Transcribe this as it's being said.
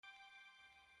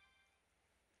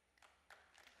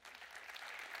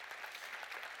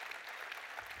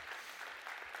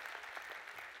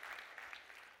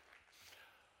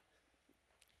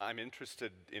I'm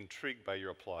intrigued by your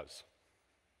applause.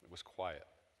 It was quiet.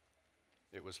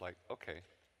 It was like, okay.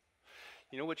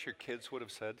 You know what your kids would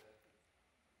have said?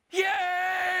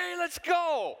 Yay, let's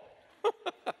go!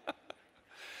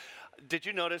 Did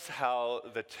you notice how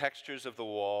the textures of the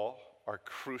wall are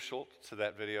crucial to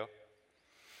that video?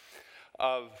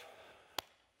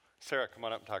 Sarah, come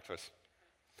on up and talk to us.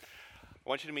 I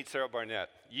want you to meet Sarah Barnett.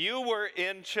 You were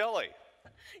in Chile.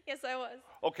 Yes, I was.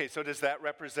 Okay, so does that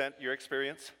represent your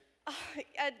experience?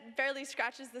 It barely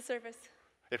scratches the surface.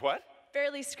 It what?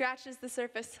 Barely scratches the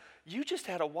surface. You just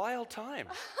had a wild time.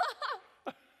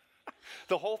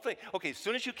 The whole thing. Okay, as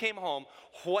soon as you came home,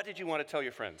 what did you want to tell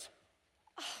your friends?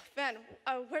 Oh, man,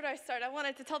 where do I start? I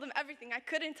wanted to tell them everything. I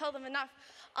couldn't tell them enough.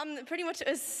 Pretty much it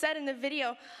was said in the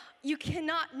video, you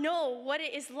cannot know what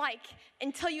it is like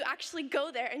until you actually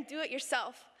go there and do it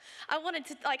yourself.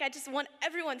 I just want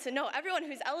everyone to know, everyone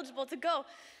who's eligible to go,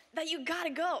 that you gotta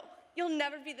go. You'll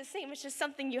never be the same. It's just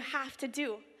something you have to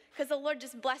do. Because the Lord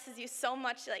just blesses you so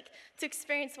much, to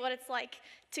experience what it's like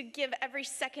to give every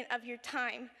second of your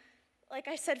time, like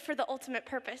I said, for the ultimate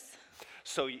purpose.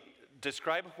 So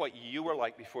describe what you were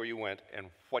like before you went and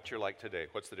what you're like today.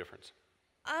 What's the difference?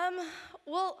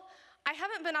 Well, I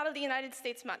haven't been out of the United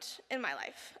States much in my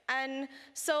life. And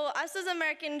so us as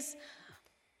Americans,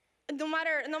 no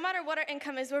matter what our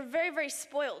income is, we're very, very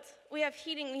spoiled. We have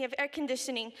heating, we have air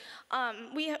conditioning.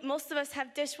 Most of us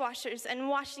have dishwashers and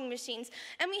washing machines.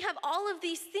 And we have all of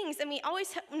these things. And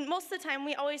most of the time,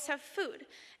 we always have food.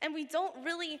 And we don't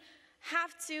really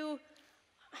have to,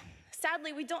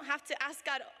 sadly, we don't have to ask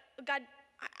God,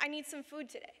 I need some food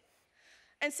today.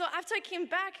 And so after I came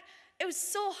back, it was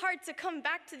so hard to come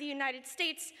back to the United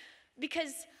States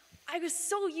because I was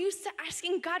so used to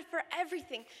asking God for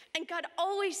everything, and God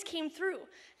always came through.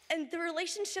 And the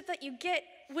relationship that you get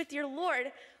with your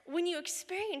Lord, when you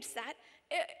experience that,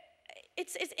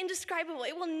 it's indescribable.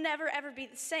 It will never, ever be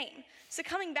the same. So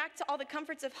coming back to all the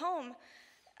comforts of home,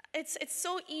 it's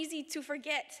so easy to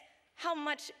forget how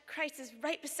much Christ is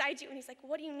right beside you, and he's like,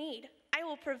 what do you need? I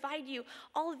will provide you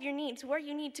all of your needs, where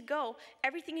you need to go,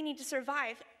 everything you need to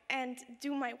survive, and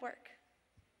do my work.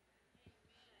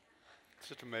 It's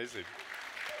just amazing.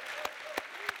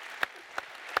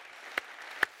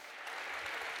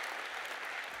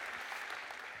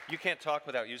 You can't talk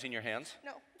without using your hands?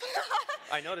 No.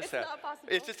 I noticed that. It's not possible.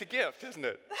 It's just a gift, isn't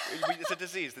it? It's a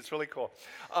disease. That's really cool.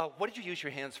 What did you use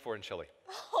your hands for in Chile?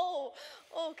 Oh,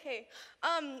 okay.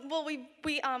 Well,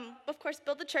 we of course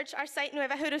built the church, our site,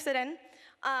 Nueva Jerusalén.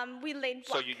 We laid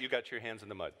block. So you got your hands in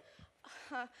the mud.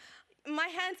 My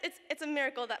hands, it's a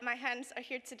miracle that my hands are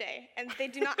here today, and they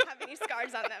do not have any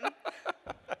scars on them.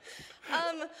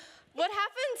 What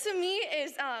happened to me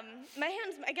is my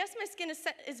hands, I guess my skin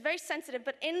is very sensitive,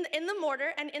 but in the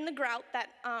mortar and in the grout that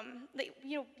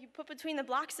you put between the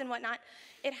blocks and whatnot,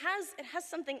 it has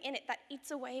something in it that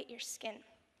eats away at your skin.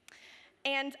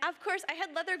 And of course, I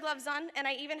had leather gloves on, and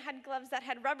I even had gloves that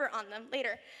had rubber on them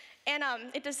later. And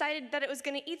it decided that it was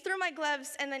going to eat through my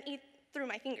gloves and then eat through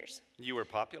my fingers. You were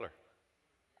popular.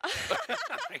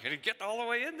 You're going to get all the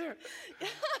way in there.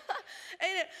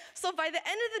 And so by the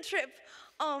end of the trip,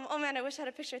 oh man, I wish I had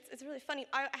a picture. It's really funny.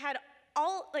 I had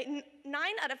 9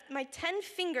 out of my 10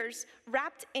 fingers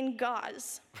wrapped in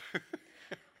gauze.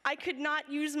 I could not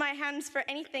use my hands for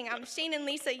anything. Shane and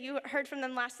Lisa, you heard from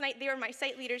them last night. They were my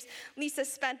site leaders. Lisa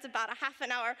spent about a half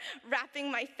an hour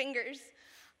wrapping my fingers.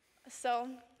 So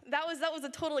that was a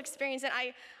total experience. And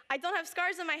I don't have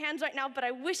scars on my hands right now, but I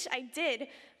wish I did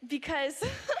because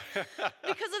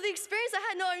because of the experience I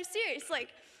had. No, I'm serious. Like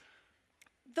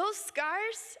those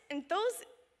scars and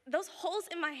those holes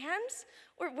in my hands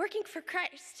were working for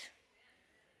Christ.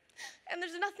 And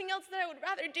there's nothing else that I would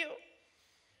rather do.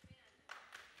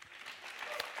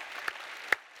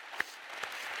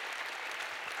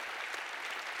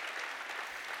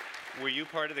 Were you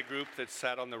part of the group that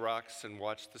sat on the rocks and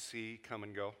watched the sea come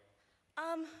and go?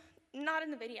 Not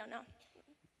in the video, no.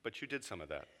 But you did some of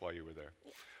that while you were there.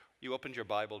 Yeah. You opened your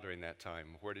Bible during that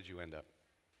time. Where did you end up?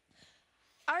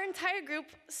 Our entire group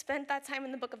spent that time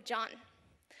in the book of John.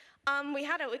 We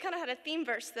kind of had a theme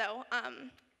verse, though.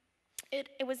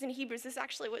 It was in Hebrews. This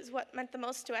actually was what meant the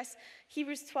most to us.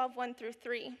 Hebrews 12, 1 through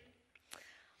 3.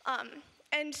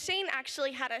 And Shane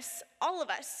actually had all of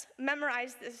us,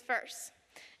 memorize this verse.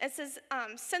 It says,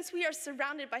 since we are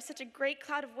surrounded by such a great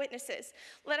cloud of witnesses,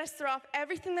 let us throw off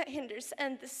everything that hinders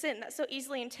and the sin that so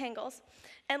easily entangles,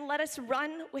 and let us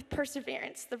run with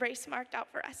perseverance the race marked out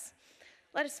for us.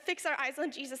 Let us fix our eyes on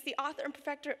Jesus, the author and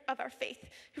perfecter of our faith,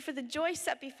 who for the joy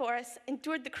set before us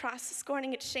endured the cross,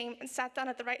 scorning its shame, and sat down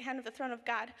at the right hand of the throne of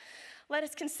God. Let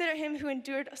us consider him who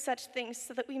endured such things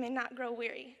so that we may not grow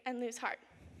weary and lose heart.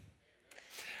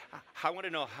 I want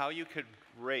to know how you could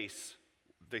race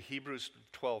the Hebrews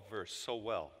 12 verse so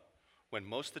well when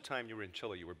most of the time you were in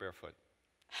Chile, you were barefoot.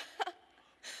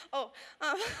 Oh,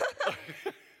 um,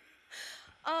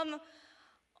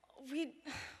 what do you mean?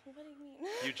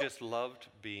 You just loved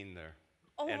being there.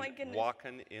 Oh and my goodness.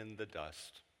 walking in the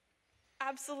dust.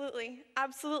 Absolutely,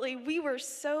 absolutely. We were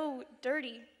so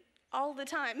dirty all the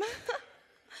time.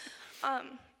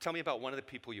 Tell me about one of the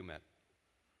people you met.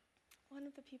 One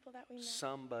of the people that we met.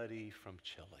 Somebody from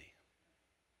Chile.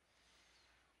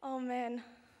 Oh man,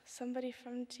 somebody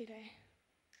from Chile.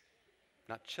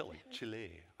 Not Chile,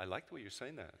 Chile. I like the way you're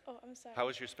saying that. Oh, I'm sorry. How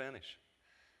is your Spanish?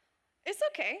 It's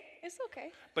okay. It's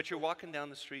okay. But you're walking down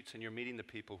the streets and you're meeting the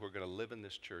people who are going to live in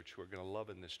this church, who are going to love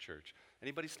in this church.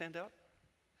 Anybody stand out?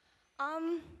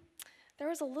 There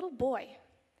was a little boy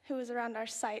who was around our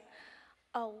site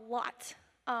a lot,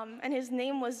 and his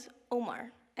name was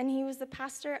Omar, and he was the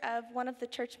pastor of one of the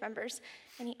church members,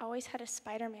 and he always had a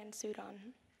Spider-Man suit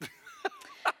on.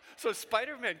 So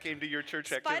Spider-Man came to your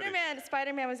church activity.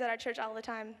 Spider-Man was at our church all the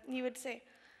time. He would say,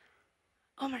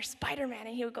 Omar, Spider-Man,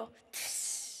 and he would go,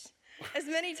 as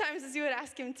many times as you would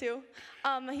ask him to.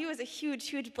 He was a huge,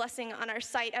 huge blessing on our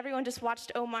site. Everyone just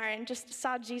watched Omar and just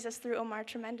saw Jesus through Omar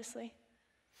tremendously.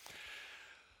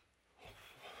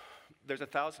 There's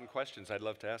 1,000 questions I'd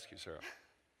love to ask you, Sarah.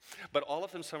 But all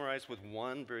of them summarized with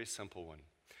one very simple one.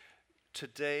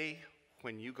 Today,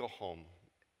 when you go home,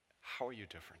 how are you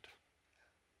different?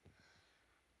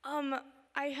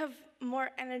 I have more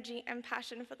energy and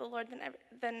passion for the Lord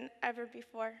than ever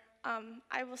before.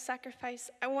 I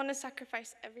want to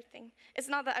sacrifice everything. It's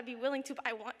not that I'd be willing to, but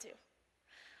I want to.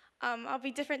 I'll be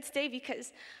different today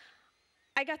because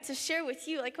I got to share with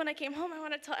you, like when I came home, I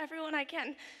want to tell everyone I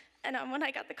can. And when I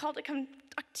got the call to come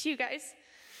talk to you guys,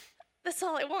 that's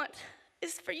all I want,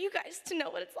 is for you guys to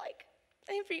know what it's like.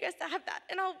 And for you guys to have that.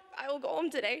 And I will go home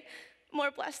today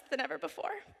more blessed than ever before.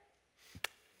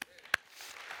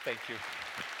 Thank you.